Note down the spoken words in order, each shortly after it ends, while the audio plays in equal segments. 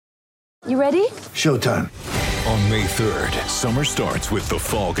You ready? Showtime. On May 3rd, summer starts with The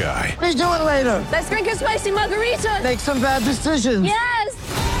Fall Guy. Let's do it later. Let's drink a spicy margarita. Make some bad decisions. Yes!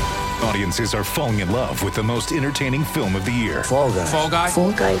 Audiences are falling in love with the most entertaining film of the year. Fall Guy. Fall Guy?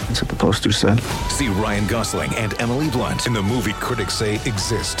 Fall guy. That's what the poster said. See Ryan Gosling and Emily Blunt in the movie critics say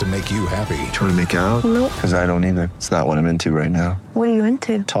exists to make you happy. Trying to make it out? Nope. Because I don't either. It's not what I'm into right now. What are you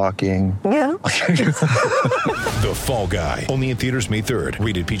into? Talking. Yeah. The Fall Guy. Only in theaters May 3rd.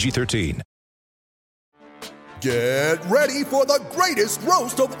 Rated PG-13. Get ready for the greatest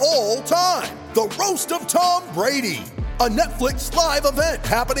roast of all time, the Roast of Tom Brady, a Netflix live event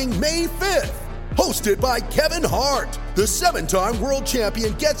happening May 5th. Hosted by Kevin Hart, the 7-time world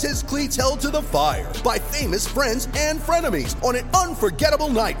champion gets his cleats held to the fire by famous friends and frenemies on an unforgettable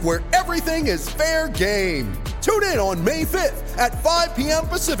night where everything is fair game. Tune in on May 5th at 5 p.m.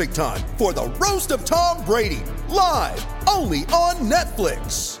 Pacific time for the Roast of Tom Brady, live only on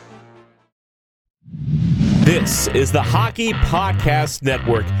Netflix. This is the Hockey Podcast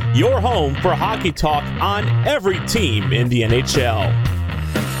Network, your home for hockey talk on every team in the NHL.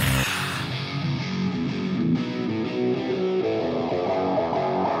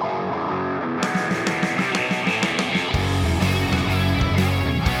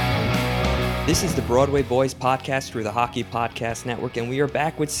 This is the Broadway Boys podcast through the Hockey Podcast Network, and we are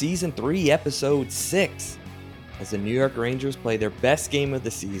back with Season 3, Episode 6. As the New York Rangers play their best game of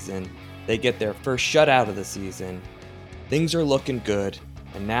the season, they get their first shutout of the season. Things are looking good,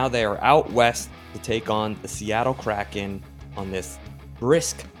 and now they are out west to take on the Seattle Kraken on this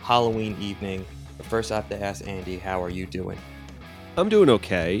brisk Halloween evening. But first I have to ask Andy, how are you doing? I'm doing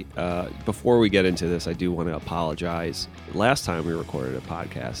okay. Before we get into this, I do want to apologize. Last time we recorded a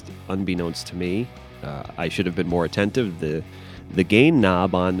podcast, unbeknownst to me, I should have been more attentive. The gain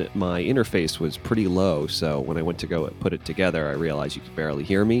knob on my interface was pretty low, so when I went to go put it together, I realized you could barely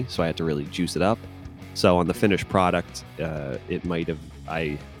hear me, so I had to really juice it up. So on the finished product, I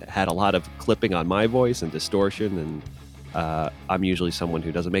had a lot of clipping on my voice and distortion, and I'm usually someone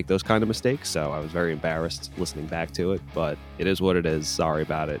who doesn't make those kind of mistakes, so I was very embarrassed listening back to it, but it is what it is. Sorry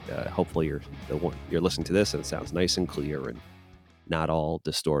about it. Hopefully you're listening to this and it sounds nice and clear and not all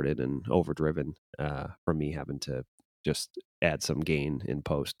distorted and overdriven from me having to just add some gain in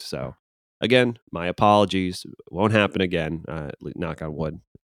post. So again, my apologies. Won't happen again. Knock on wood.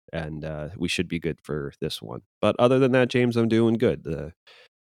 And we should be good for this one. But other than that, James, I'm doing good. The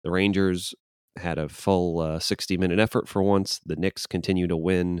Rangers had a full 60-minute effort for once. The Knicks continue to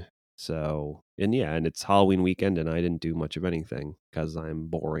win. So, and it's Halloween weekend, and I didn't do much of anything because I'm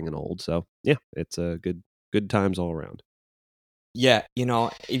boring and old. So, yeah, it's a good times all around. Yeah,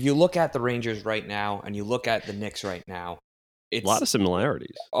 if you look at the Rangers right now and you look at the Knicks right now, it's a lot of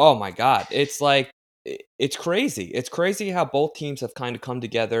similarities. Oh my God. It's like, it's crazy. It's crazy how both teams have kind of come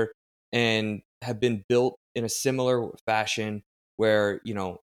together and have been built in a similar fashion where,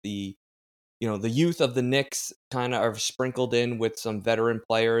 the youth of the Knicks kind of are sprinkled in with some veteran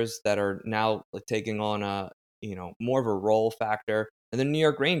players that are now taking on more of a role factor. And the New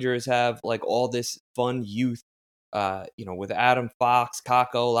York Rangers have like all this fun youth, with Adam Fox,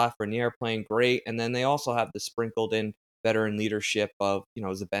 Kakko, Lafreniere playing great. And then they also have the sprinkled in veteran leadership of,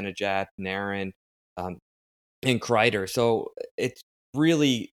 Zibanejad, Panarin, and Kreider. So it's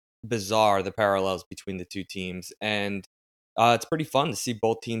really bizarre, the parallels between the two teams. And it's pretty fun to see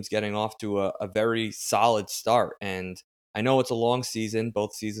both teams getting off to a very solid start. And I know it's a long season.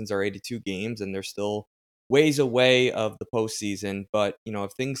 Both seasons are 82 games, and they're still ways away of the postseason. But,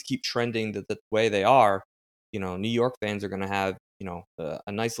 if things keep trending the way they are, New York fans are going to have,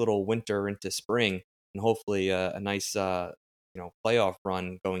 a nice little winter into spring and hopefully a nice, playoff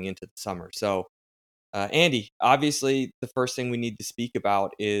run going into the summer. So, Andy, obviously the first thing we need to speak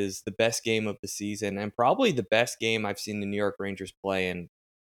about is the best game of the season and probably the best game I've seen the New York Rangers play in,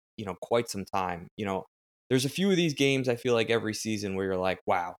 quite some time. There's a few of these games I feel like every season where you're like,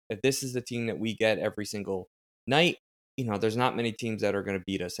 wow, if this is the team that we get every single night, there's not many teams that are going to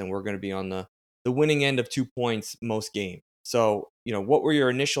beat us, and we're going to be on the winning end of 2 points most games. So, what were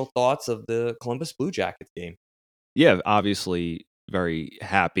your initial thoughts of the Columbus Blue Jackets game? Yeah, obviously very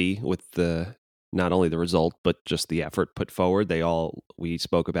happy with not only the result, but just the effort put forward. We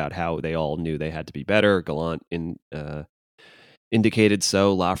spoke about how they all knew they had to be better. Gallant indicated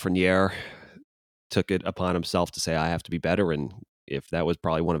so. Lafreniere took it upon himself to say, I have to be better. And if that was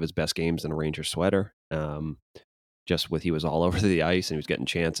probably one of his best games in a Ranger sweater, he was all over the ice and he was getting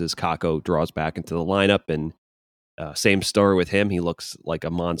chances. Kakko draws back into the lineup, and same story with him. He looks like a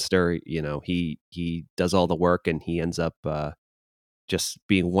monster. He does all the work, and he ends up just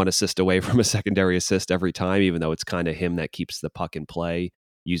being one assist away from a secondary assist every time, even though it's kind of him that keeps the puck in play.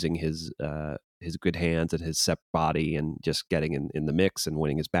 using his good hands and his set body and just getting in the mix and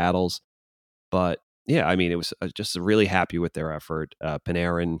winning his battles. But yeah, I mean, it was just really happy with their effort.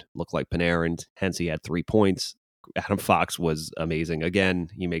 Panarin looked like Panarin, hence he had 3 points. Adam Fox was amazing. Again,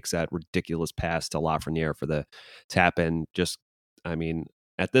 he makes that ridiculous pass to Lafreniere for the tap in. Just, I mean,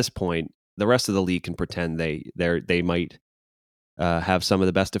 at this point, the rest of the league can pretend they might have some of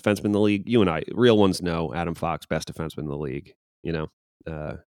the best defensemen in the league. You and I, real ones, know Adam Fox, best defenseman in the league.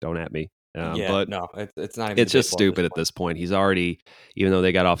 Don't at me. But no, it's not even it's just stupid at point. this point. He's already, even though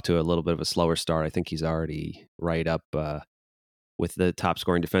they got off to a little bit of a slower start, I think he's already right up with the top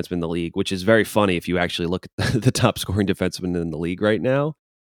scoring defenseman in the league, which is very funny if you actually look at the top scoring defenseman in the league right now.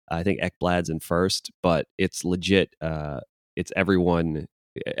 I think Ekblad's in first, but it's legit. It's everyone.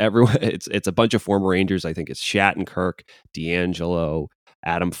 It's a bunch of former Rangers. I think it's Shattenkirk, D'Angelo,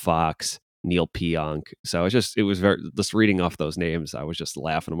 Adam Fox, Neil Pionk. So it was very, just reading off those names, I was just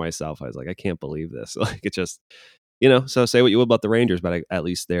laughing to myself. I was like, I can't believe this. Like, it just, so say what you will about the Rangers, but at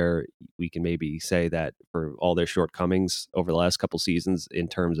least we can maybe say that for all their shortcomings over the last couple seasons in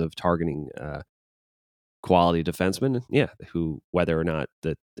terms of targeting quality defensemen, who, whether or not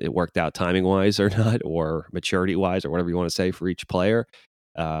that it worked out timing wise or not, or maturity wise, or whatever you want to say for each player,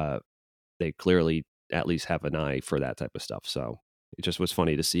 they clearly at least have an eye for that type of stuff. So it just was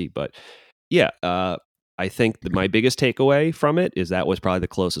funny to see. But I think my biggest takeaway from it is that was probably the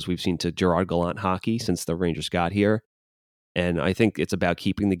closest we've seen to Gerard Gallant hockey since the Rangers got here. And I think it's about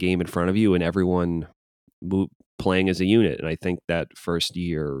keeping the game in front of you and everyone playing as a unit. And I think that first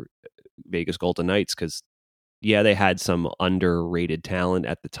year Vegas Golden Knights, because they had some underrated talent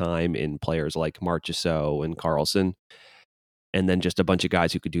at the time in players like Marchessault and Carlson, and then just a bunch of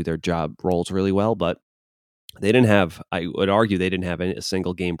guys who could do their job roles really well. But they didn't have, I would argue, they didn't have a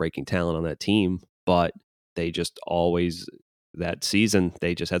single game-breaking talent on that team, but they just always, that season,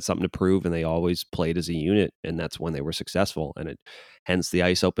 they just had something to prove, and they always played as a unit, and that's when they were successful. And hence the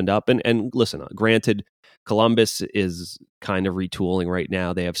ice opened up. And listen, granted, Columbus is kind of retooling right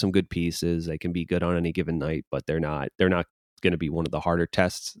now. They have some good pieces. They can be good on any given night, but they're not going to be one of the harder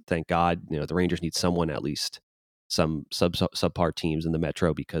tests. Thank God. The Rangers need someone, at least some subpar teams in the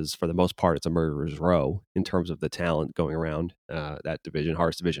Metro, because for the most part, it's a murderer's row in terms of the talent going around that division,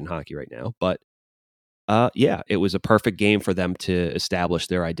 hardest division hockey right now. But it was a perfect game for them to establish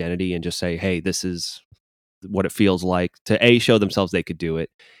their identity and just say, hey, this is what it feels like to A, show themselves they could do it,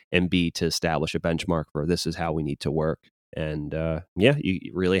 and B, to establish a benchmark for this is how we need to work. And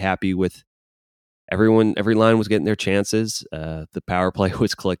you really happy with everyone. Every line was getting their chances. The power play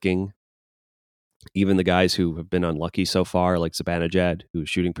was clicking. Even the guys who have been unlucky so far, like Zibanejad, whose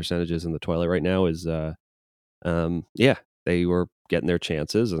shooting percentages in the toilet right now, is they were getting their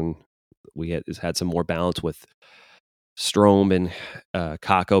chances, and we had some more balance with Strome and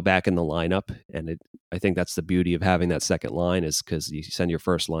Kakko back in the lineup. And I think that's the beauty of having that second line, is because you send your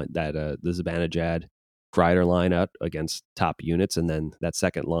first line, that the Zibanejad Kreider line out against top units, and then that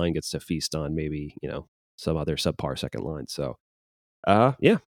second line gets to feast on maybe some other subpar second line. So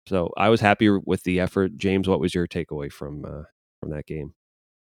so I was happy with the effort. James, what was your takeaway from that game?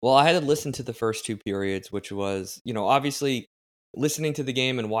 Well, I had to listen to the first two periods, which was, obviously listening to the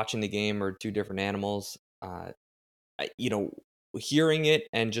game and watching the game are two different animals. Hearing it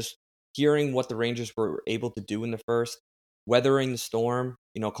and just hearing what the Rangers were able to do in the first, weathering the storm.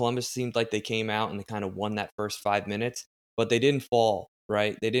 Columbus seemed like they came out and they kind of won that first 5 minutes, but they didn't fall,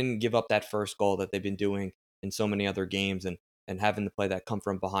 right? They didn't give up that first goal that they've been doing in so many other games and having to play that come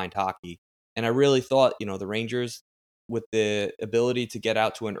from behind hockey. And I really thought, the Rangers, with the ability to get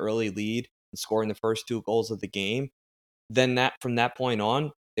out to an early lead and scoring the first 2 goals of the game, then from that point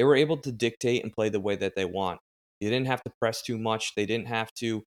on, they were able to dictate and play the way that they want. They didn't have to press too much. They didn't have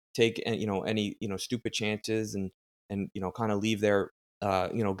to take any stupid chances and kind of leave their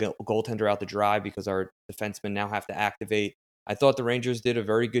goaltender out to dry because our defensemen now have to activate. I thought the Rangers did a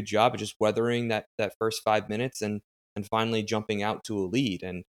very good job of just weathering that first 5 minutes and finally jumping out to a lead.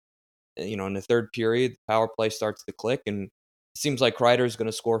 And in the third period, the power play starts to click, and it seems like Kreider is going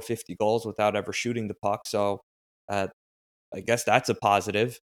to score 50 goals without ever shooting the puck. So I guess that's a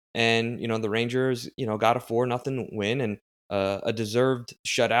positive. And, the Rangers, got a 4-0 win and a deserved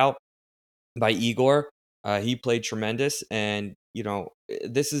shutout by Igor. He played tremendous. And,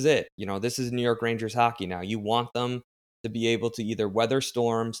 this is it. This is New York Rangers hockey now. You want them to be able to either weather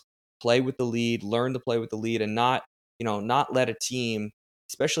storms, play with the lead, learn to play with the lead, and not let a team,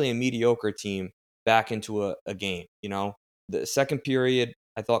 especially a mediocre team, back into a game. The second period,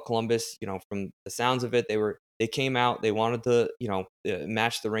 I thought Columbus, from the sounds of it, they came out, they wanted to,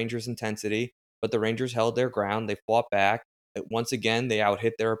 match the Rangers' intensity, but the Rangers held their ground. They fought back. once again, they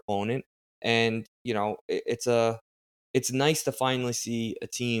out-hit their opponent. And, it's nice to finally see a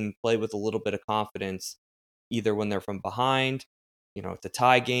team play with a little bit of confidence, either when they're from behind, it's a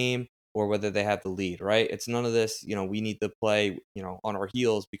tie game, or whether they have the lead, right? It's none of this, we need to play, on our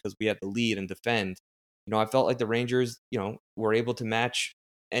heels because we have the lead and defend. I felt like the Rangers, were able to match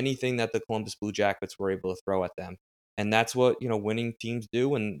anything that the Columbus Blue Jackets were able to throw at them. And that's what, winning teams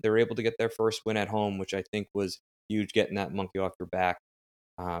do. And they're able to get their first win at home, which I think was huge, getting that monkey off your back.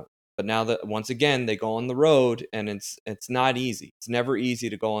 But now that once again they go on the road, and it's not easy. It's never easy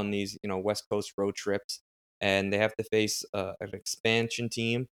to go on these West Coast road trips, and they have to face an expansion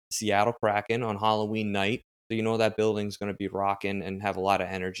team, Seattle Kraken, on Halloween night. So that building's going to be rocking and have a lot of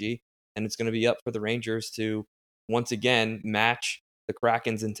energy, and it's going to be up for the Rangers to once again match the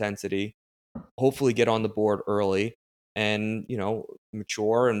Kraken's intensity, hopefully get on the board early, and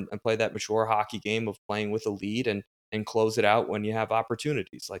mature and play that mature hockey game of playing with a lead and close it out when you have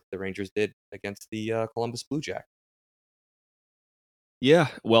opportunities like the Rangers did against the Columbus Blue Jackets. Yeah,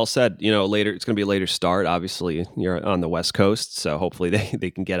 well said. Later it's going to be a later start. Obviously, you're on the West Coast, so hopefully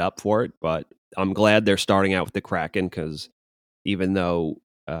they can get up for it. But I'm glad they're starting out with the Kraken, because even though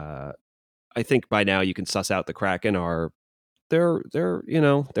I think by now you can suss out the Kraken are they're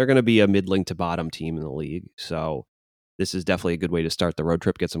going to be a middling to bottom team in the league. So this is definitely a good way to start the road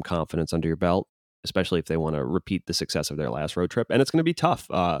trip, get some confidence under your belt, especially if they want to repeat the success of their last road trip. And it's going to be tough.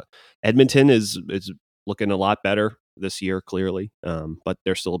 Edmonton is looking a lot better this year, clearly, but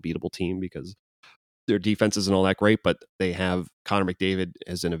they're still a beatable team because their defense isn't all that great. But they have Connor McDavid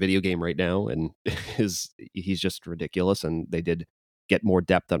is in a video game right now, and he's just ridiculous. And they did get more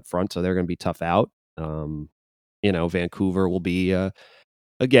depth up front, so they're going to be tough out. Vancouver will be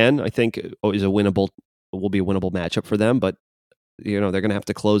again, I think, will be a winnable matchup for them. But they're going to have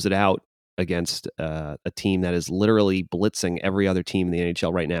to close it out against a team that is literally blitzing every other team in the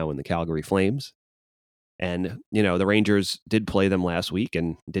NHL right now in the Calgary Flames. And, the Rangers did play them last week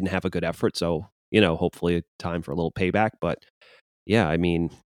and didn't have a good effort. So, hopefully time for a little payback. But yeah, I mean,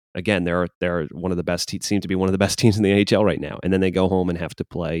 again, they're one of the best seem to be one of the best teams in the NHL right now. And then they go home and have to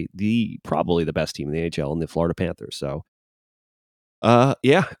play probably the best team in the NHL in the Florida Panthers. So,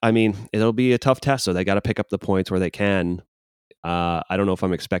 yeah, I mean, it'll be a tough test. So they got to pick up the points where they can. I don't know if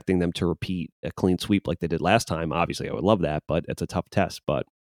I'm expecting them to repeat a clean sweep like they did last time. Obviously, I would love that, but it's a tough test. But,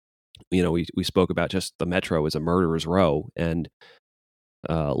 we spoke about just the Metro as a murderer's row, and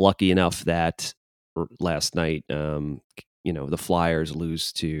lucky enough that last night, the Flyers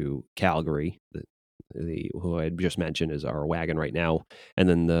lose to Calgary, who I just mentioned is our wagon right now, and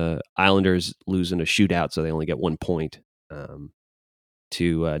then the Islanders lose in a shootout, so they only get 1 point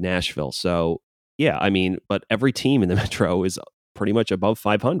to Nashville. So, yeah, I mean, but every team in the Metro is pretty much above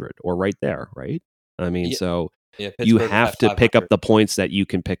 500 or right there, right? I mean, you have to pick up the points that you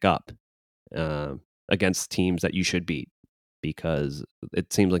can pick up against teams that you should beat, because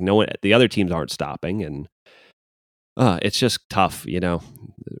it seems like the other teams aren't stopping, and it's just tough,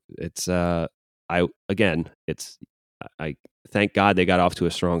 It's I thank God they got off to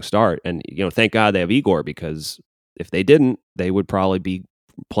a strong start, and thank God they have Igor, because if they didn't, they would probably be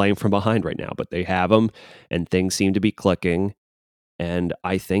playing from behind right now. But they have him, and things seem to be clicking, and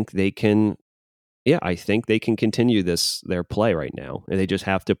I think they can. Yeah, I think they can continue their play right now, and they just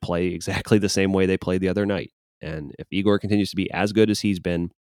have to play exactly the same way they played the other night. And if Igor continues to be as good as he's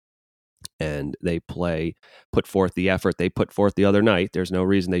been, and they put forth the effort they put forth the other night, there's no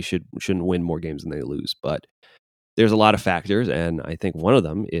reason they shouldn't win more games than they lose. But there's a lot of factors, and I think one of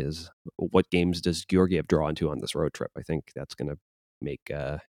them is what games does Georgiev draw into on this road trip. I think that's going to make,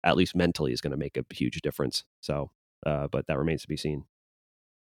 at least mentally, is going to make a huge difference. So, but that remains to be seen.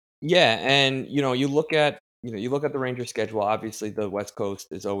 Yeah, and you look at the Rangers schedule. Obviously, the West Coast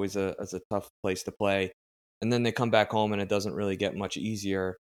is always a tough place to play, and then they come back home and it doesn't really get much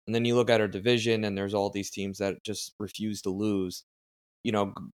easier. And then you look at our division, and there's all these teams that just refuse to lose.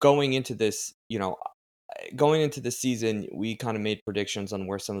 Going into this season, we kind of made predictions on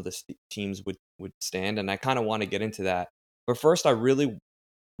where some of the teams would stand, and I kind of want to get into that. But first, I really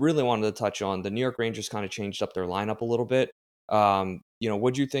wanted to touch on the New York Rangers. Kind of changed up their lineup a lit'll bit.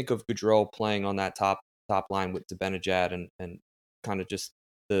 What do you think of Gaudreau playing on that top line with Zibanejad, and kind of just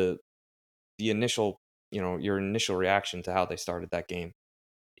the initial, your initial reaction to how they started that game?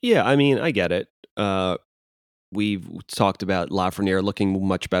 Yeah, I mean, I get it. We've talked about Lafreniere looking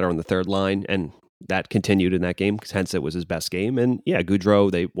much better on the third line, and that continued in that game, hence it was his best game. And yeah,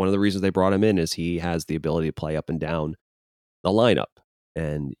 Gaudreau, one of the reasons they brought him in is he has the ability to play up and down the lineup.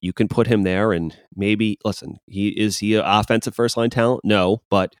 And you can put him there, and maybe, listen, is he an offensive first line talent? No,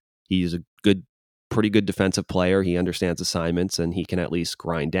 but he's a good pretty good defensive player. He understands assignments, and he can at least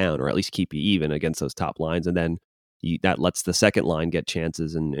grind down or at least keep you even against those top lines. And then that lets the second line get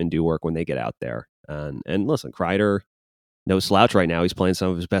chances and do work when they get out there. And listen, Kreider, no slouch right now. He's playing some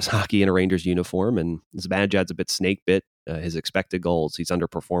of his best hockey in a Rangers uniform, and Zibanejad's a bit snake bit. His expected goals, he's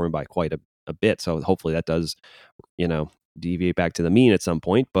underperforming by quite a bit. So hopefully that does, deviate back to the mean at some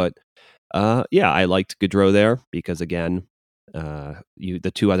point. But I liked Gaudreau there because, again,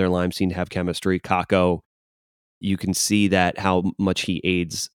 the two other lines seem to have chemistry. Kakko, you can see that how much he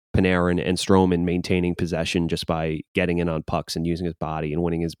aids Panarin and Strowman maintaining possession just by getting in on pucks and using his body and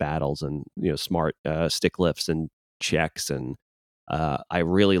winning his battles, and smart stick lifts and checks. And I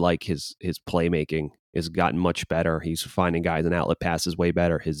really like his playmaking has gotten much better. He's finding guys in outlet passes way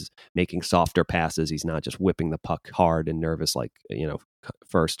better. His making softer passes. He's not just whipping the puck hard and nervous like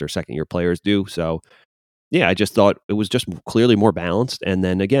first or second year players do. So yeah, I just thought it was just clearly more balanced. And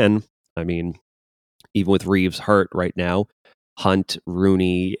then again, I mean, even with Reeves hurt right now, Hunt,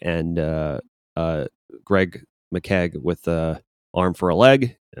 Rooney, and Greg McKegg with arm for a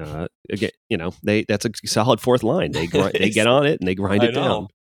leg. Again, that's a solid fourth line. They get on it and they grind it down.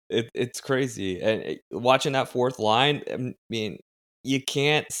 It's crazy. And watching that fourth line, I mean, you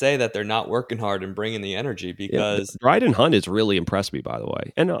can't say that they're not working hard and bringing the energy, because Dryden Hunt has really impressed me, by the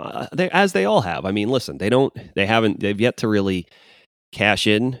way, and they all have. I mean, listen, they've yet to really cash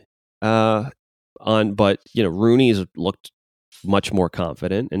in on, but Rooney's looked much more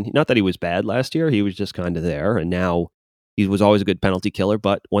confident, and not that he was bad last year, he was just kind of there, and now he was always a good penalty killer.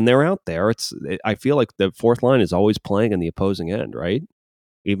 But when they're out there, I feel like the fourth line is always playing on the opposing end, right?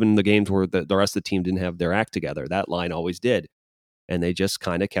 Even the games where the rest of the team didn't have their act together, that line always did. And they just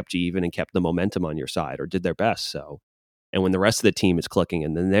kind of kept you even and kept the momentum on your side, or did their best. So, and when the rest of the team is clicking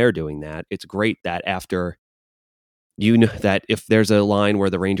and then they're doing that, it's great that after that if there's a line where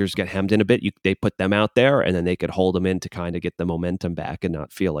the Rangers get hemmed in a bit, they put them out there, and then they could hold them in to kind of get the momentum back and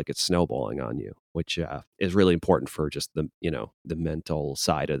not feel like it's snowballing on you, which is really important for just the mental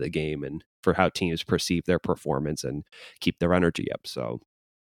side of the game and for how teams perceive their performance and keep their energy up. So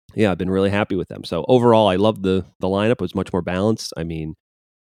yeah, I've been really happy with them. So overall, I love the lineup. It was much more balanced. I mean,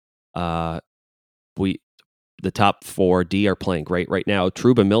 the top 4D are playing great right now.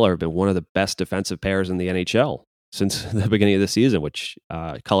 Trouba and Miller have been one of the best defensive pairs in the NHL since the beginning of the season, which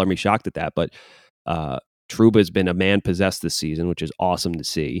colored me shocked at that. But Trouba has been a man possessed this season, which is awesome to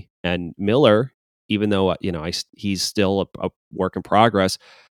see. And Miller, even though he's still a work in progress,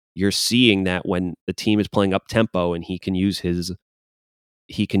 you're seeing that when the team is playing up tempo and he can use his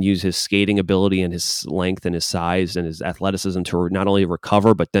skating ability and his length and his size and his athleticism to not only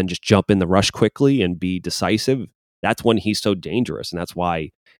recover, but then just jump in the rush quickly and be decisive. That's when he's so dangerous. And that's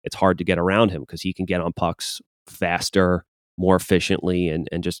why it's hard to get around him, because he can get on pucks faster, more efficiently, and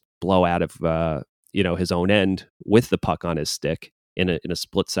just blow out of his own end with the puck on his stick in a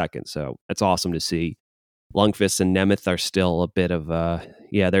split second. So that's awesome to see. Lundqvist and Nemeth are still a bit of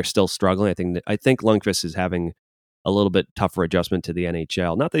they're still struggling. I think Lundqvist is having a little bit tougher adjustment to the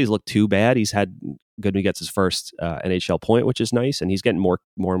NHL. Not that he's looked too bad. He's had good when he gets his first NHL point, which is nice, and he's getting more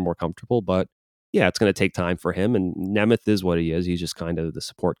and more comfortable. But yeah, it's going to take time for him. And Nemeth is what he is. He's just kind of the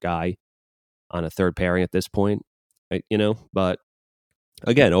support guy on a third pairing at this point, But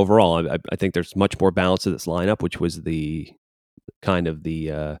again, overall, I think there's much more balance to this lineup, which was the kind of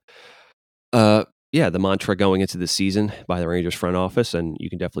the mantra going into the season by the Rangers front office, and you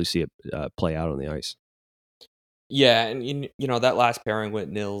can definitely see it play out on the ice. Yeah, and that last pairing with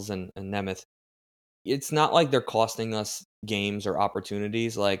Nils and Nemeth, it's not like they're costing us games or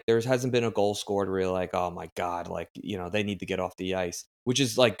opportunities. Like, there hasn't been a goal scored where you're like, oh my God, like, they need to get off the ice, which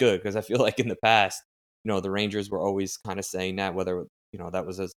is like good, because I feel like in the past, the Rangers were always kind of saying that, whether, that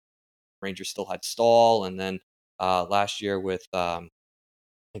was as Rangers still had Stahl, and then last year with, I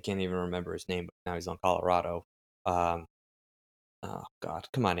can't even remember his name, but now he's on Colorado. Oh God,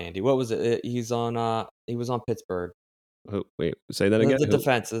 come on, Andy. What was it? He was on Pittsburgh. Oh, wait, say that again. The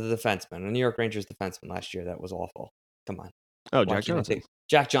defenseman, the New York Rangers defenseman last year. That was awful. Come on. Oh, Jack Johnson.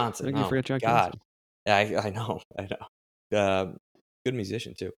 Jack Johnson. I think you forget Jack God. Johnson. Yeah, I know. Good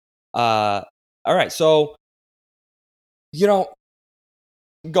musician too. All right, so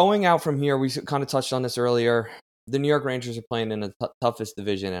going out from here, we kind of touched on this earlier. The New York Rangers are playing in the toughest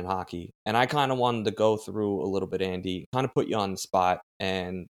division in hockey. And I kind of wanted to go through a little bit, Andy, kind of put you on the spot.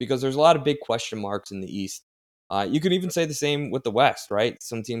 And because there's a lot of big question marks in the East. You could even say the same with the West, right?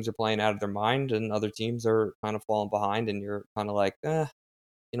 Some teams are playing out of their mind and other teams are kind of falling behind. And you're kind of like,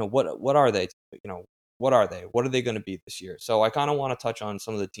 what are they? What are they? What are they going to be this year? So I kind of want to touch on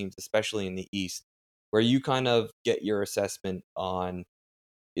some of the teams, especially in the East, where you kind of get your assessment on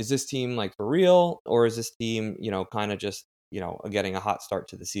is this team like for real, or is this team, kind of just, getting a hot start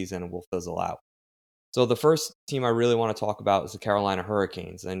to the season and will fizzle out? So the first team I really want to talk about is the Carolina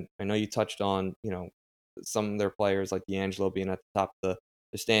Hurricanes. And I know you touched on, some of their players like D'Angelo being at the top of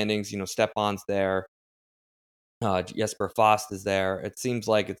the standings. Stepan's there. Jesper Fast is there. It seems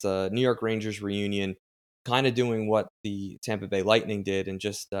like it's a New York Rangers reunion, kind of doing what the Tampa Bay Lightning did and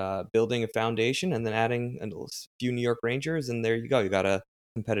just building a foundation and then adding a few New York Rangers. And there you go. You got a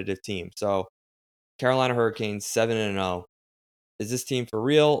competitive team. So Carolina Hurricanes 7-0. Is this team for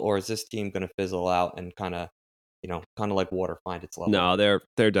real, or is this team going to fizzle out and kind of like water find its level? No,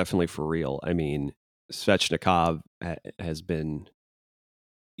 they're definitely for real. I mean, Svechnikov has been.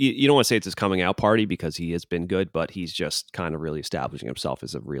 You don't want to say it's his coming out party because he has been good, but he's just kind of really establishing himself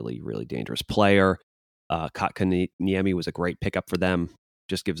as a really, really dangerous player. Kotkaniemi was a great pickup for them.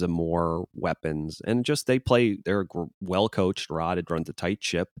 Just gives them more weapons, and just they're a well coached, rotted, runs a tight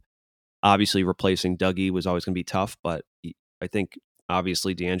ship. Obviously, replacing Dougie was always going to be tough, but I think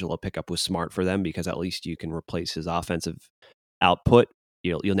obviously D'Angelo pickup was smart for them because at least you can replace his offensive output.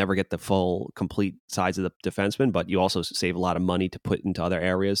 You'll never get the full, complete size of the defenseman, but you also save a lot of money to put into other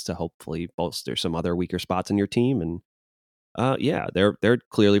areas to hopefully bolster some other weaker spots in your team. And they're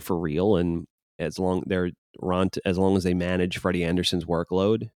clearly for real. And as long as they manage Freddie Anderson's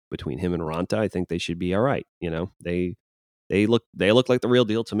workload between him and Ranta, I think they should be all right. They look like the real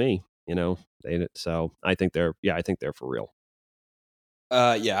deal to me. So I think they're for real.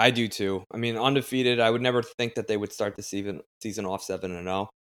 Yeah, I do too. I mean, undefeated. I would never think that they would start the season off 7-0.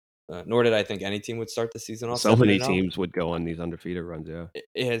 Nor did I think any team would start the season off. So many teams would go on these undefeated runs. Yeah,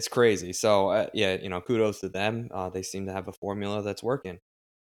 it's crazy. So kudos to them. They seem to have a formula that's working.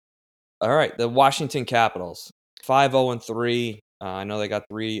 All right, the Washington Capitals 5-0-3. I know they got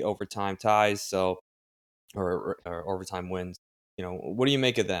 3 overtime ties, or overtime wins. What do you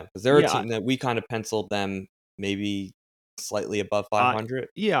make of them? Because they're a team that we kind of penciled them maybe slightly above 500.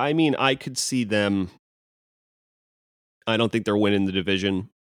 I mean, I could see them. I don't think they're winning the division.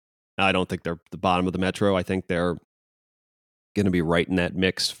 I don't think they're the bottom of the Metro. I think they're going to be right in that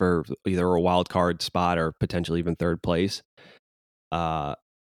mix for either a wild card spot or potentially even third place. I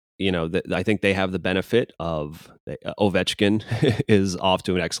think they have the benefit of Ovechkin is off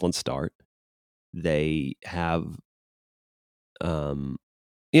to an excellent start. They have,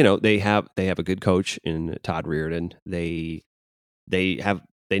 they have a good coach in Todd Reirden. They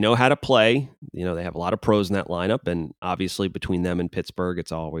know how to play. They have a lot of pros in that lineup, and obviously between them and Pittsburgh,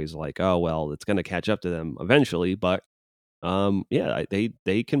 it's always like, oh well, it's going to catch up to them eventually. But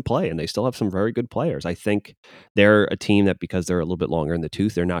they can play, and they still have some very good players. I think they're a team that because they're a little bit longer in the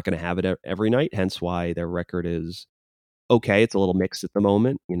tooth, they're not going to have it every night. Hence why their record is okay. It's a little mixed at the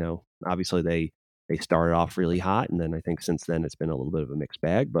moment. Obviously they started off really hot, and then I think since then it's been a little bit of a mixed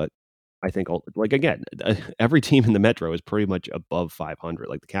bag. But I think, like, again, every team in the Metro is pretty much above 500.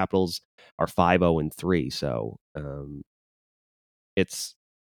 Like the Capitals are 5-0-3, so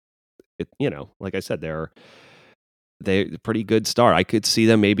like I said, they're a pretty good start. I could see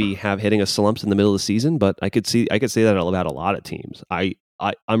them maybe hitting a slumps in the middle of the season, but I could say that about a lot of teams. I'm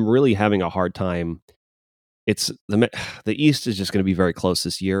really having a hard time. It's the East is just going to be very close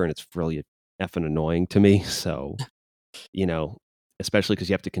this year, and it's really effing annoying to me. So, especially because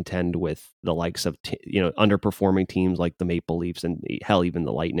you have to contend with the likes of underperforming teams like the Maple Leafs and hell, even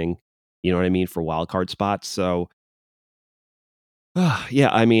the Lightning. You know what I mean, for wild card spots. So,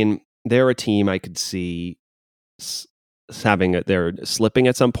 I mean, they're a team I could see they're slipping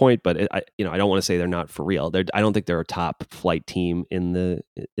at some point, but I don't want to say they're not for real. I don't think they're a top flight team in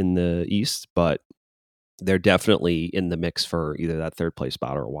the East, but they're definitely in the mix for either that third place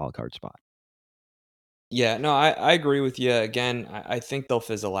spot or a wild card spot. Yeah, no, I agree with you. Again, I think they'll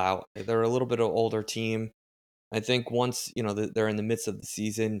fizzle out. They're a little bit of an older team. I think once, they're in the midst of the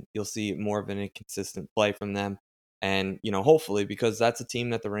season, you'll see more of an inconsistent play from them. And, hopefully, because that's a team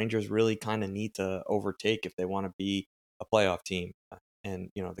that the Rangers really kind of need to overtake if they want to be a playoff team. And,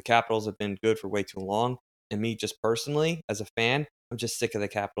 the Capitals have been good for way too long. And me, just personally, as a fan, I'm just sick of the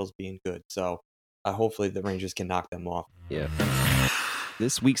Capitals being good. So hopefully the Rangers can knock them off. Yeah.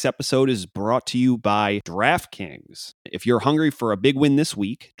 This week's episode is brought to you by DraftKings. If you're hungry for a big win this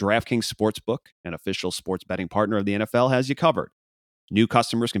week, DraftKings Sportsbook, an official sports betting partner of the NFL, has you covered. New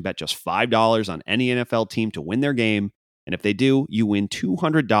customers can bet just $5 on any NFL team to win their game, and if they do, you win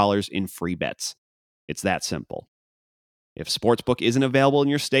 $200 in free bets. It's that simple. If Sportsbook isn't available in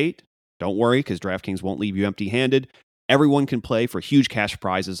your state, don't worry, because DraftKings won't leave you empty-handed. Everyone can play for huge cash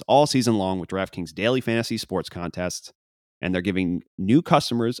prizes all season long with DraftKings daily fantasy sports contests, and they're giving new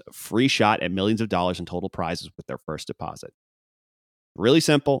customers a free shot at millions of dollars in total prizes with their first deposit. Really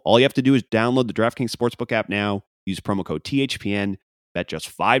simple. All you have to do is download the DraftKings Sportsbook app now. Use promo code THPN. Bet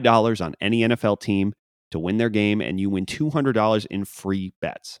just $5 on any NFL team to win their game, and you win $200 in free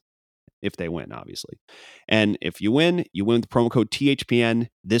bets. If they win, obviously. And if you win with the promo code THPN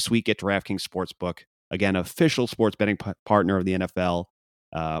this week at DraftKings Sportsbook. Again, official sports betting partner of the NFL,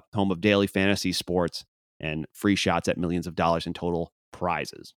 home of daily fantasy sports, and free shots at millions of dollars in total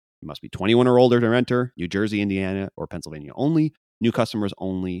prizes. You must be 21 or older to enter. New Jersey, Indiana, or Pennsylvania only. New customers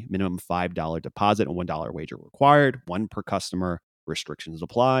only. Minimum $5 deposit and $1 wager required. One per customer. Restrictions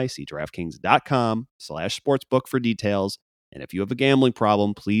apply. See DraftKings.com/sportsbook for details. And if you have a gambling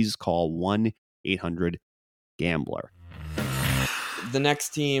problem, please call 1-800-GAMBLER. The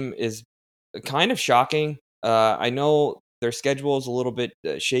next team is kind of shocking. I know their schedule is a little bit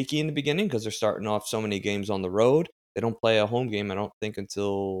shaky in the beginning because they're starting off so many games on the road. They don't play a home game, I don't think,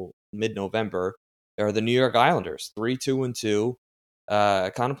 until mid-November. They're the New York Islanders, 3-2-2,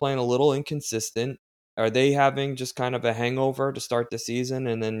 kind of playing a little inconsistent. Are they having just kind of a hangover to start the season,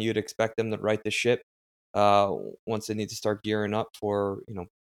 and then you'd expect them to right the ship once they need to start gearing up for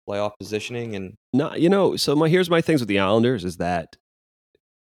playoff positioning? And no, so here's my things with the Islanders is that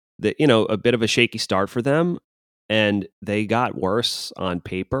a bit of a shaky start for them, and they got worse on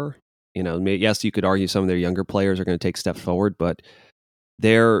paper. Yes, you could argue some of their younger players are going to take steps forward, but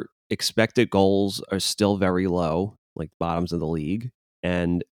their expected goals are still very low, like bottoms of the league.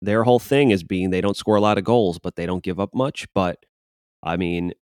 And their whole thing is being they don't score a lot of goals, but they don't give up much. But I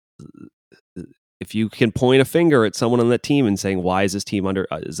mean, if you can point a finger at someone on that team and saying, why is this team under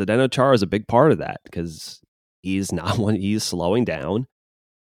Zdeno Chara is a big part of that, because he's slowing down.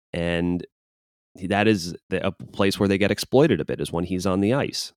 And that is a place where they get exploited a bit is when he's on the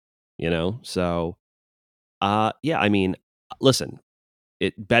ice, So, I mean, listen,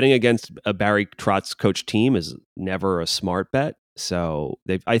 betting against a Barry Trotz coach team is never a smart bet. So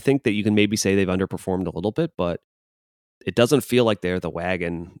I think that you can maybe say they've underperformed a little bit, but it doesn't feel like they're the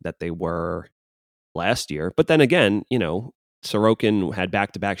wagon that they were last year. But then again, Sorokin had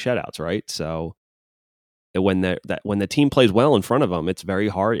back-to-back shutouts, right? So when the team plays well in front of them, it's very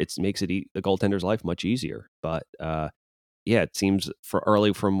hard. It makes the goaltender's life much easier. But it seems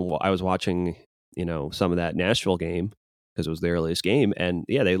from what I was watching, some of that Nashville game, because it was the earliest game, and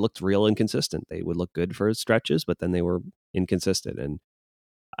they looked real inconsistent. They would look good for stretches, but then they were inconsistent. And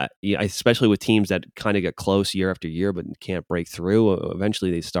especially with teams that kind of get close year after year but can't break through,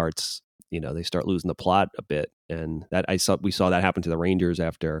 eventually they start losing the plot a bit. And we saw that happen to the Rangers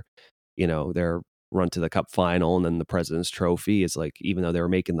after their run to the Cup final and then the President's Trophy. It's like, even though they were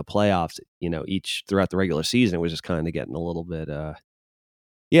making the playoffs, each throughout the regular season, it was just kind of getting a little bit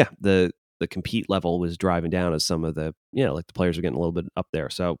the compete level was driving down as some of the the players are getting a little bit up there.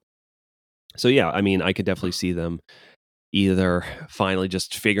 So I mean, I could definitely see them either finally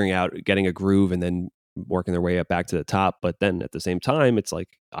just figuring out getting a groove and then working their way up back to the top, but then at the same time, it's like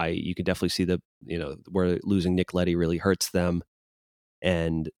you could definitely see where losing Nick Leddy really hurts them,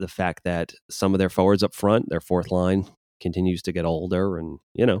 and the fact that some of their forwards up front, their fourth line, continues to get older, and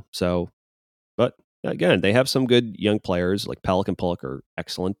but again, they have some good young players like Pelech and Pulock are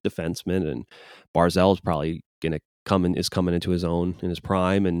excellent defensemen, and Barzal is probably coming into his own in his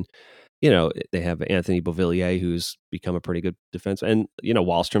prime, and they have Anthony Beauvillier, who's become a pretty good defense, and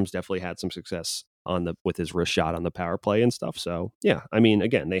Wahlstrom's definitely had some success with his wrist shot on the power play and stuff. So I mean,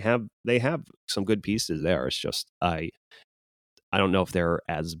 again, they have some good pieces there. It's just I don't know if they're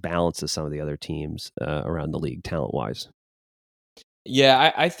as balanced as some of the other teams around the league talent wise.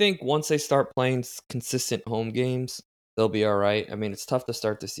 Yeah, I think once they start playing consistent home games, they'll be all right. I mean, it's tough to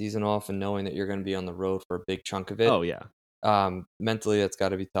start the season off and knowing that you're going to be on the road for a big chunk of it. Oh, yeah. Mentally, that's got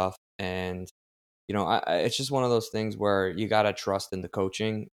to be tough. And, it's just one of those things where you got to trust in the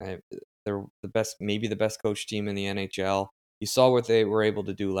coaching. They're maybe the best coach team in the NHL. You saw what they were able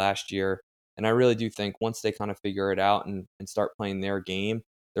to do last year. And I really do think once they kind of figure it out and start playing their game,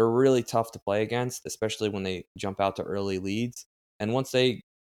 they're really tough to play against, especially when they jump out to early leads. And once they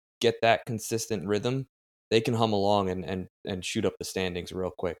get that consistent rhythm, they can hum along and shoot up the standings real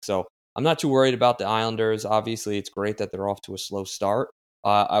quick. So I'm not too worried about the Islanders. Obviously, it's great that they're off to a slow start.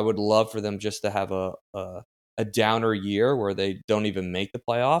 I would love for them just to have a downer year where they don't even make the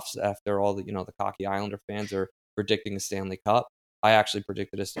playoffs after all the cocky Islander fans are predicting a Stanley Cup. I actually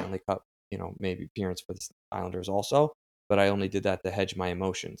predicted a Stanley Cup, maybe appearance for the Islanders also, but I only did that to hedge my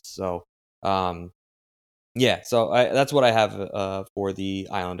emotions. So, that's what I have for the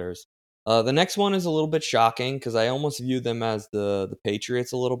Islanders. The next one is a little bit shocking because I almost view them as the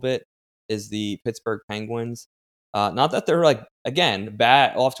Patriots a little bit, is the Pittsburgh Penguins. Not that they're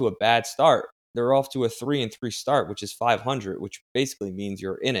off to a bad start, they're off to a 3-3 start, which is 500, which basically means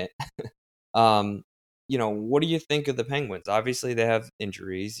you're in it. What do you think of the Penguins? Obviously, they have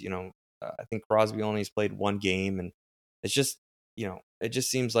injuries. I think Crosby only has played one game, and it's just, it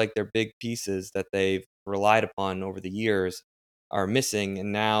just seems like their big pieces that they've relied upon over the years are missing,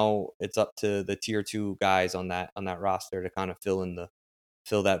 and now it's up to the tier 2 guys on that roster to kind of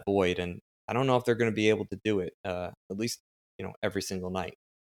fill that void. And I don't know if they're going to be able to do it, at least every single night.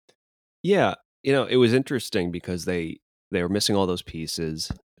 Yeah, it was interesting because they were missing all those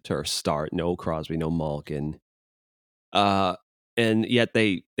pieces to start. No Crosby, no Malkin. And yet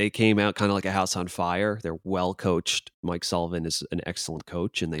they came out kind of like a house on fire. They're well coached. Mike Sullivan is an excellent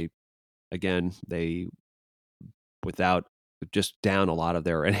coach, and they without just down a lot of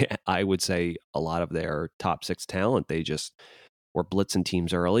their, and I would say a lot of their top 6 talent, they just were blitzing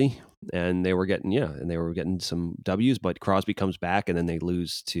teams early, and they were getting some W's. But Crosby comes back, and then they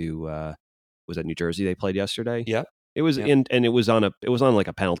lose to was that New Jersey they played yesterday? Yep. It was and it was on like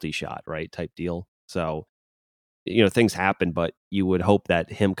a penalty shot, right, type deal. So things happen, but you would hope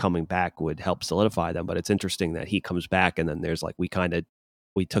that him coming back would help solidify them. But it's interesting that he comes back, and then there's like we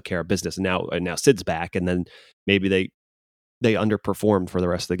took care of business, and now Sid's back, and then maybe they underperformed for the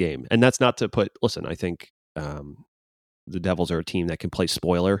rest of the game. And that's not to listen, I think the Devils are a team that can play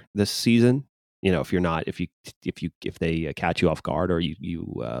spoiler this season. If they catch you off guard, or you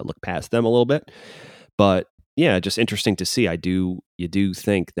look past them a little bit. But yeah, just interesting to see. You do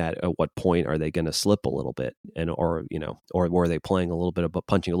think that at what point are they going to slip a little bit, or were they playing a little bit of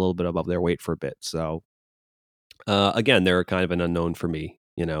punching a little bit above their weight for a bit? So again, they're kind of an unknown for me,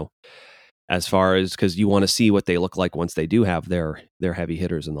 as far as, because you want to see what they look like once they do have their heavy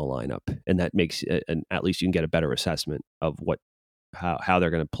hitters in the lineup, and that makes and at least you can get a better assessment of how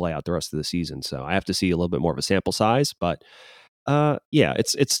they're going to play out the rest of the season. So I have to see a little bit more of a sample size, but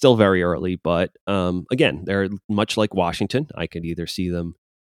it's still very early. But again, they're much like Washington. I could either see them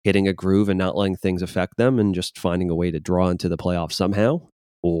hitting a groove and not letting things affect them and just finding a way to draw into the playoffs somehow,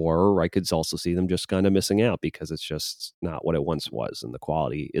 or I could also see them just kind of missing out because it's just not what it once was, and the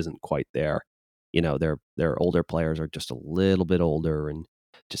quality isn't quite there. Their older players are just a little bit older and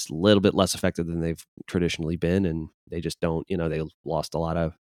just a little bit less effective than they've traditionally been, and they just don't. They lost a lot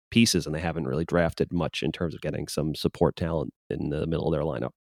of pieces, and they haven't really drafted much in terms of getting some support talent in the middle of their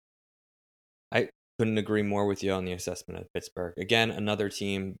lineup. I couldn't agree more with you on the assessment of Pittsburgh. Again, another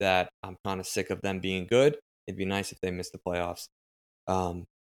team that I'm kind of sick of them being good. It'd be nice if they missed the playoffs,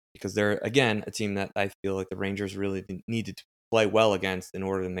 because they're, again, a team that I feel like the Rangers really needed to play well against in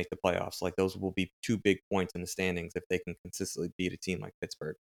order to make the playoffs. Like, those will be 2 big points in the standings if they can consistently beat a team like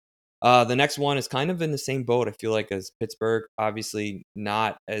Pittsburgh. The next one is kind of in the same boat, I feel like, as Pittsburgh. Obviously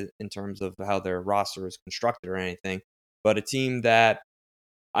not in terms of how their roster is constructed or anything, but a team that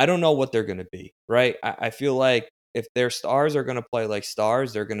I don't know what they're going to be, right? I feel like if their stars are going to play like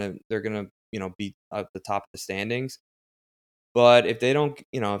stars, they're going to be at the top of the standings. But if they don't,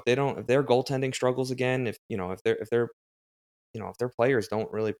 if their goaltending struggles again, if their players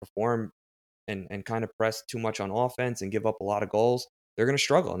don't really perform and kind of press too much on offense and give up a lot of goals, they're going to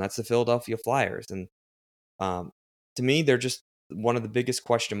struggle. And that's the Philadelphia Flyers. And to me, they're just one of the biggest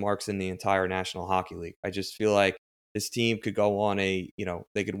question marks in the entire National Hockey League. I just feel like this team could go on they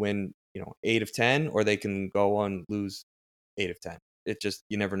could win, 8 of 10, or they can go on lose 8 of 10. It just,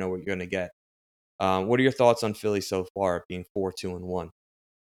 you never know what you're going to get. What are your thoughts on Philly so far, being 4-2-1?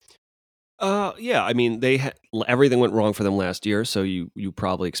 Yeah, I mean, everything went wrong for them last year, so you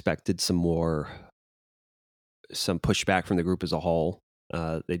probably expected some pushback from the group as a whole.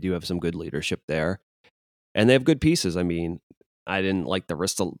 They do have some good leadership there, and they have good pieces. I mean, I didn't like the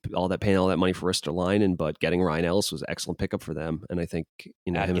paying all that money for Ristolainen, but getting Ryan Ellis was an excellent pickup for them, and I think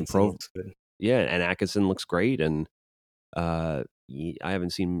him and and Atkinson looks great, and I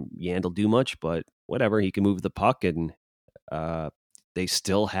haven't seen Yandel do much, but whatever, he can move the puck, and they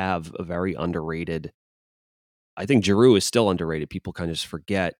still have a very underrated. I think Giroux is still underrated. People kind of just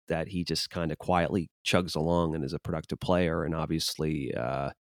forget that he just kind of quietly chugs along and is a productive player. And obviously,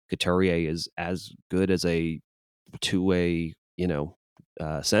 Couturier is as good as a two-way,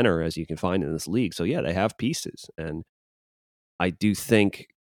 center as you can find in this league. So yeah, they have pieces, and I do think,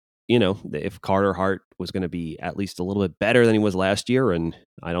 if Carter Hart was going to be at least a little bit better than he was last year, and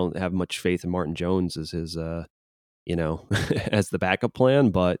I don't have much faith in Martin Jones as his, as the backup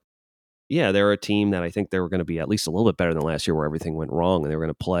plan, but yeah, they're a team that I think they were going to be at least a little bit better than last year, where everything went wrong, and they were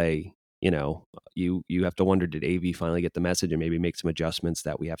going to play. You have to wonder, did AV finally get the message and maybe make some adjustments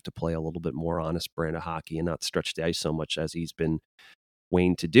that we have to play a little bit more honest brand of hockey and not stretch the ice so much as he's been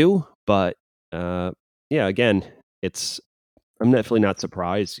waiting to do. But again, it's I'm definitely not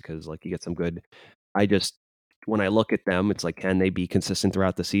surprised because like you get some good. I just when I look at them, it's like can they be consistent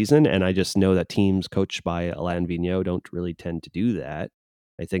throughout the season? And I just know that teams coached by Alain Vigneault don't really tend to do that.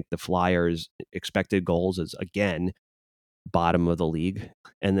 I think the Flyers' expected goals is again bottom of the league,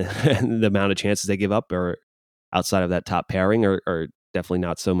 and and the amount of chances they give up are outside of that top pairing are definitely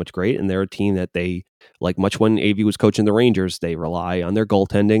not so much great. And they're a team that they like much when AV was coaching the Rangers, they rely on their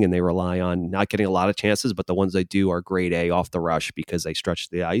goaltending and they rely on not getting a lot of chances, but the ones they do are grade A off the rush because they stretch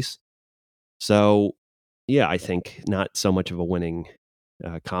the ice. So yeah, I think not so much of a winning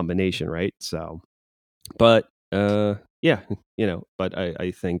combination, right? So, but yeah, but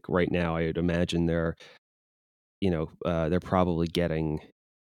I think right now I'd imagine they're they're probably getting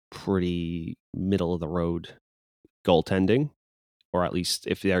pretty middle of the road goaltending, or at least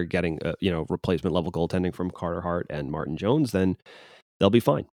if they're getting replacement level goaltending from Carter Hart and Martin Jones, then they'll be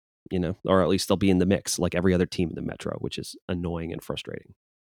fine, or at least they'll be in the mix like every other team in the Metro, which is annoying and frustrating.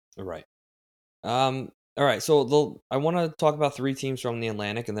 Right. All right. So I want to talk about 3 teams from the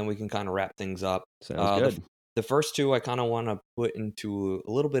Atlantic, and then we can kind of wrap things up. Sounds good. The first 2 I kind of want to put into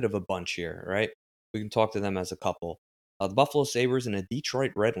a little bit of a bunch here, right? We can talk to them as a couple. The Buffalo Sabres and the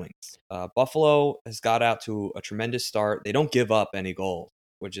Detroit Red Wings. Buffalo has got out to a tremendous start. They don't give up any goals,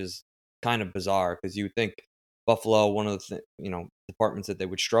 which is kind of bizarre because you would think Buffalo, one of the departments that they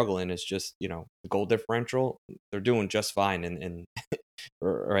would struggle in is just the goal differential. They're doing just fine in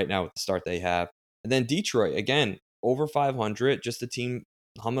right now with the start they have. And then Detroit, again, over 500, just a team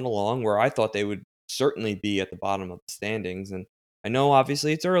humming along where I thought they would certainly be at the bottom of the standings. And I know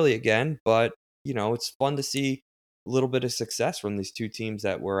obviously it's early again, but it's fun to see a little bit of success from these 2 teams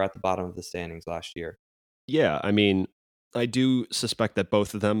that were at the bottom of the standings last year. Yeah, I mean, I do suspect that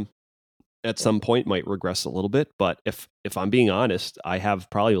both of them at some point might regress a little bit, but if I'm being honest, I have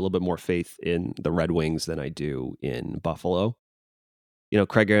probably a little bit more faith in the Red Wings than I do in Buffalo.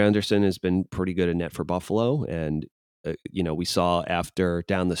 Craig Anderson has been pretty good in net for Buffalo, and we saw after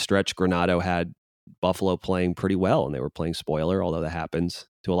down the stretch, Granato had Buffalo playing pretty well, and they were playing spoiler, although that happens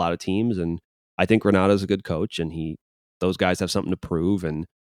to a lot of teams. And I think Granato's a good coach, and those guys have something to prove. And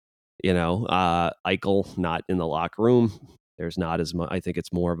Eichel not in the locker room. There's not as much. I think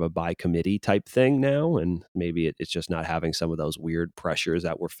it's more of a by committee type thing now, and maybe it's just not having some of those weird pressures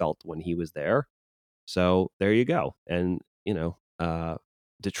that were felt when he was there. So there you go. And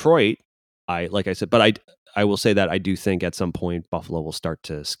Detroit, like I said, but I will say that I do think at some point Buffalo will start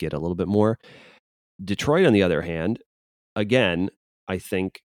to skid a little bit more. Detroit, on the other hand, again, I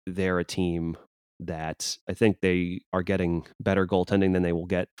think they're a team that I think they are getting better goaltending than they will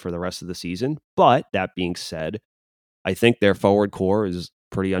get for the rest of the season. But that being said, I think their forward core is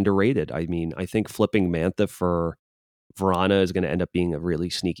pretty underrated. I mean, I think flipping Mantha for Vrana is going to end up being a really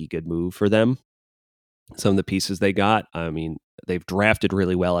sneaky good move for them. Some of the pieces they got, I mean, they've drafted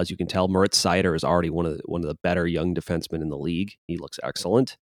really well, as you can tell. Moritz Seider is already one of the better young defensemen in the league. He looks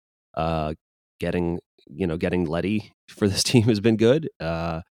excellent. Getting Leddy for this team has been good.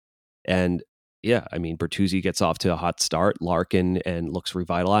 And yeah, I mean, Bertuzzi gets off to a hot start. Larkin and looks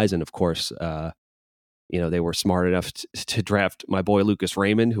revitalized, and of course, they were smart enough to draft my boy Lucas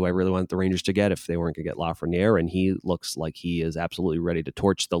Raymond, who I really wanted the Rangers to get if they weren't going to get Lafreniere, and he looks like he is absolutely ready to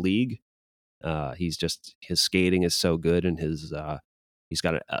torch the league. His skating is so good, and he's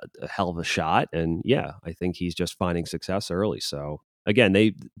got a hell of a shot, and yeah, I think he's just finding success early. So again,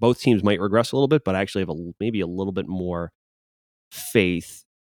 both teams might regress a little bit, but I actually have maybe a little bit more faith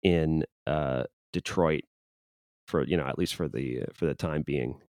in Detroit for at least for the time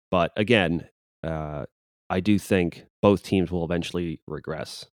being. But again, I do think both teams will eventually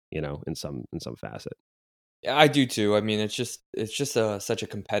regress, in some facet. Yeah, I do too. I mean, it's just such a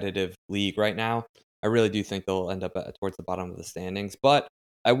competitive league right now. I really do think they'll end up towards the bottom of the standings, but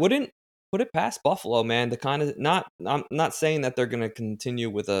I wouldn't put it past Buffalo, man. The kind of I'm not saying that they're going to continue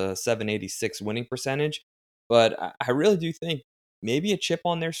with a 786 winning percentage, but I really do think maybe a chip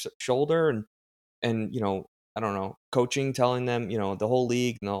on their shoulder and I don't know, coaching telling them, the whole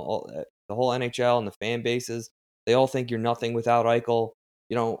league and the whole NHL and the fan bases, they all think you're nothing without Eichel.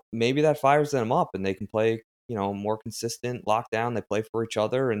 Maybe that fires them up and they can play, more consistent lockdown. They play for each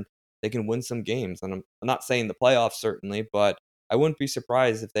other and they can win some games. And I'm not saying the playoffs certainly, but I wouldn't be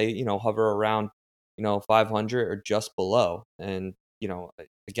surprised if they, hover around, 500 or just below. And,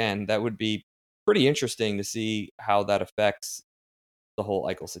 again, that would be pretty interesting to see how that affects the whole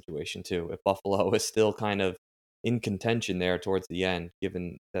Eichel situation too. If Buffalo is still kind of in contention there towards the end,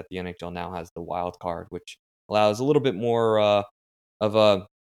 given that the NHL now has the wild card, which allows a little bit more of a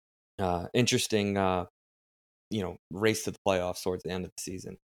interesting, race to the playoffs towards the end of the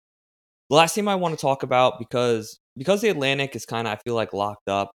season. The last team I want to talk about, because because the Atlantic is kind of, I feel like, locked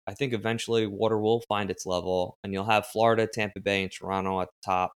up, I think eventually water will find its level, and you'll have Florida, Tampa Bay, and Toronto at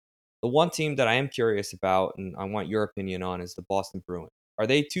the top. The one team that I am curious about, and I want your opinion on, is the Boston Bruins. Are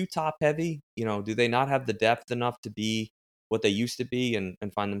they too top heavy? Do they not have the depth enough to be what they used to be and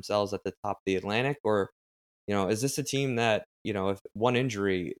find themselves at the top of the Atlantic? Or, is this a team that, if one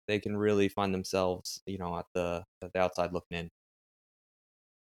injury, they can really find themselves, at the outside looking in?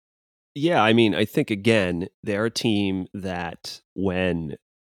 Yeah, I mean, I think, again, they're a team that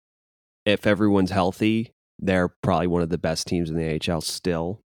if everyone's healthy, they're probably one of the best teams in the AHL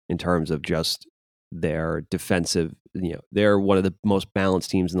still in terms of just their defensive. They're one of the most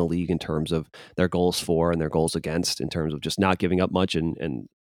balanced teams in the league in terms of their goals for and their goals against, in terms of just not giving up much and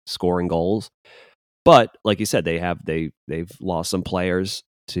scoring goals. But like you said, they've lost some players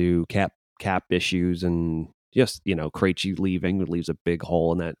to cap issues, and just, Krejci leaving leaves a big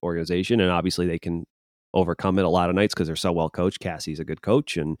hole in that organization. And obviously they can overcome it a lot of nights because they're so well coached. Cassie's a good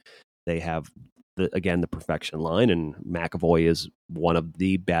coach, and they have the perfection line, and McAvoy is one of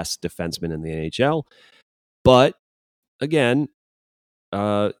the best defensemen in the NHL. But again,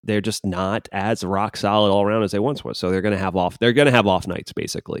 they're just not as rock solid all around as they once was. So they're going to have off nights,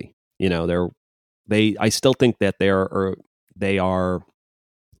 basically. I still think that they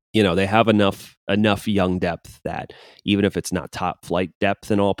have enough young depth that even if it's not top flight depth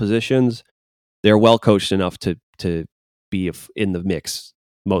in all positions, they're well coached enough to be in the mix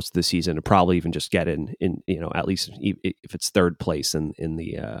most of the season, and probably even just get in at least if it's third place in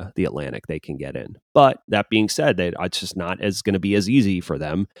the Atlantic, they can get in. But that being said, it's just not going to be as easy for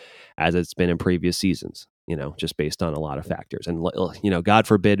them as it's been in previous seasons, just based on a lot of factors. And God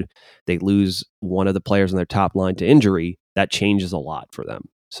forbid they lose one of the players on their top line to injury, that changes a lot for them.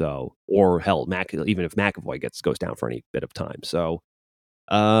 So, or hell, even if McAvoy goes down for any bit of time. So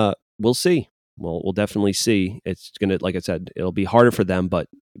we'll see. We'll definitely see. It's going to, like I said, it'll be harder for them, but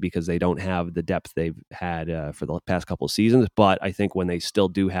because they don't have the depth they've had for the past couple of seasons. But I think when they still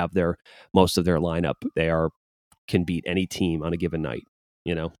do have most of their lineup, can beat any team on a given night.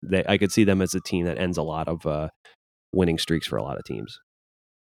 I could see them as a team that ends a lot of winning streaks for a lot of teams.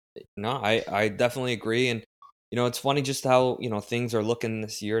 No, I definitely agree. And, it's funny just how, things are looking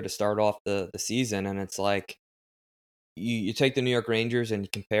this year to start off the season. And it's like, you take the New York Rangers and you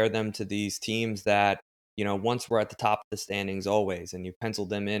compare them to these teams that, once were at the top of the standings always, and you penciled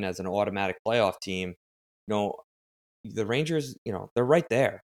them in as an automatic playoff team. The Rangers, they're right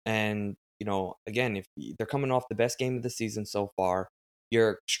there. And, again, if they're coming off the best game of the season so far,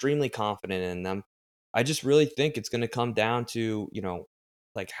 you're extremely confident in them. I just really think it's going to come down to,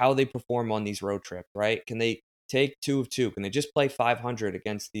 like how they perform on these road trips, right? Can they take 2 of 2? Can they just play 500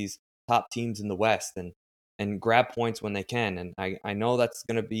 against these top teams in the West and grab points when they can? And I know that's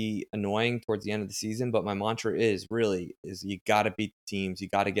going to be annoying towards the end of the season, but my mantra is you got to beat the teams. You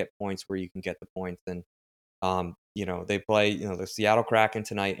got to get points where you can get the points. And, they play, the Seattle Kraken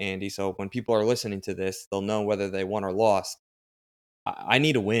tonight, Andy. So when people are listening to this, they'll know whether they won or lost. I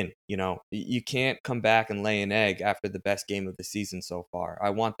need a win. You can't come back and lay an egg after the best game of the season so far. I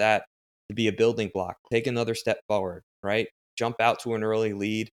want that to be a building block. Take another step forward, right? Jump out to an early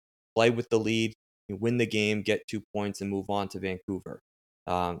lead, play with the lead, win the game, get 2 points, and move on to Vancouver.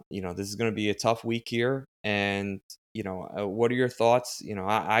 This is going to be a tough week here. And, what are your thoughts?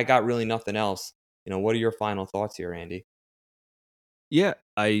 I got really nothing else. What are your final thoughts here, Andy? Yeah,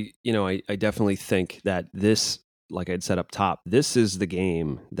 I definitely think that this, like I'd said up top, this is the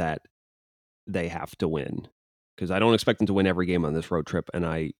game that they have to win, because I don't expect them to win every game on this road trip. And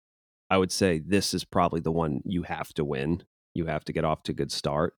I would say this is probably the one you have to win. You have to get off to a good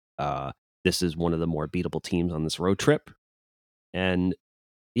start. This is one of the more beatable teams on this road trip. And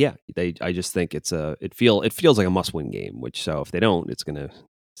yeah, I just think it feels like a must-win game, so if they don't, it's going to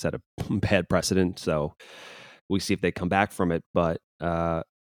set a bad precedent. So we see if they come back from it. But there's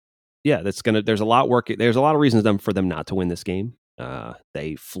a lot of reasons for them not to win this game.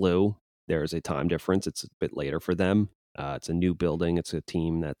 They flew. There's a time difference. It's a bit later for them. It's a new building. It's a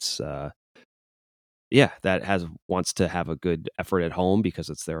team that's that wants to have a good effort at home because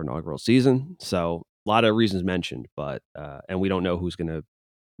it's their inaugural season. So a lot of reasons mentioned, but and we don't know who's going to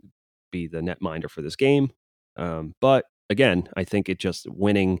be the netminder for this game. But again, I think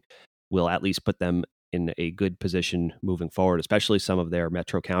winning will at least put them in a good position moving forward, especially some of their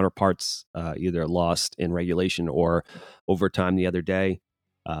Metro counterparts either lost in regulation or overtime the other day.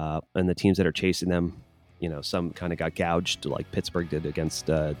 And the teams that are chasing them, some kind of got gouged like Pittsburgh did against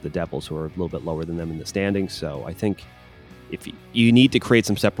the Devils, who are a little bit lower than them in the standings. So I think if you need to create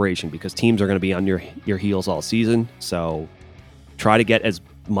some separation, because teams are going to be on your heels all season. So try to get as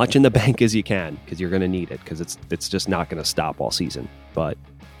much in the bank as you can, because you're going to need it, because it's just not going to stop all season. But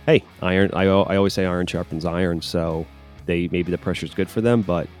hey, I always say iron sharpens iron, so maybe the pressure's good for them,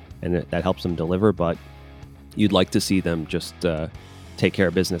 and that helps them deliver. But you'd like to see them just take care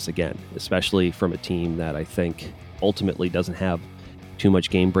of business again, especially from a team that I think ultimately doesn't have too much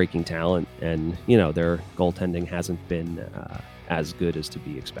game-breaking talent, and their goaltending hasn't been as good as to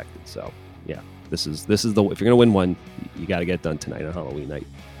be expected. So yeah, this is if you're going to win one, you got to get it done tonight on Halloween night.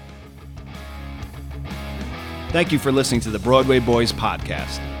 Thank you for listening to the Broadway Boys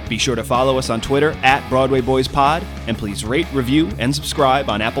podcast. Be sure to follow us on Twitter at Broadway Boys Pod, and please rate, review, and subscribe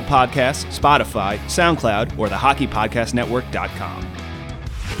on Apple Podcasts, Spotify, SoundCloud, or thehockeypodcastnetwork.com.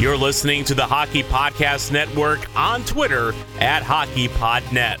 You're listening to the Hockey Podcast Network on Twitter at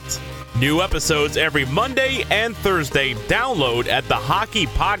HockeyPodNet. New episodes every Monday and Thursday. Download at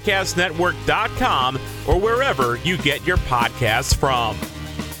thehockeypodcastnetwork.com or wherever you get your podcasts from.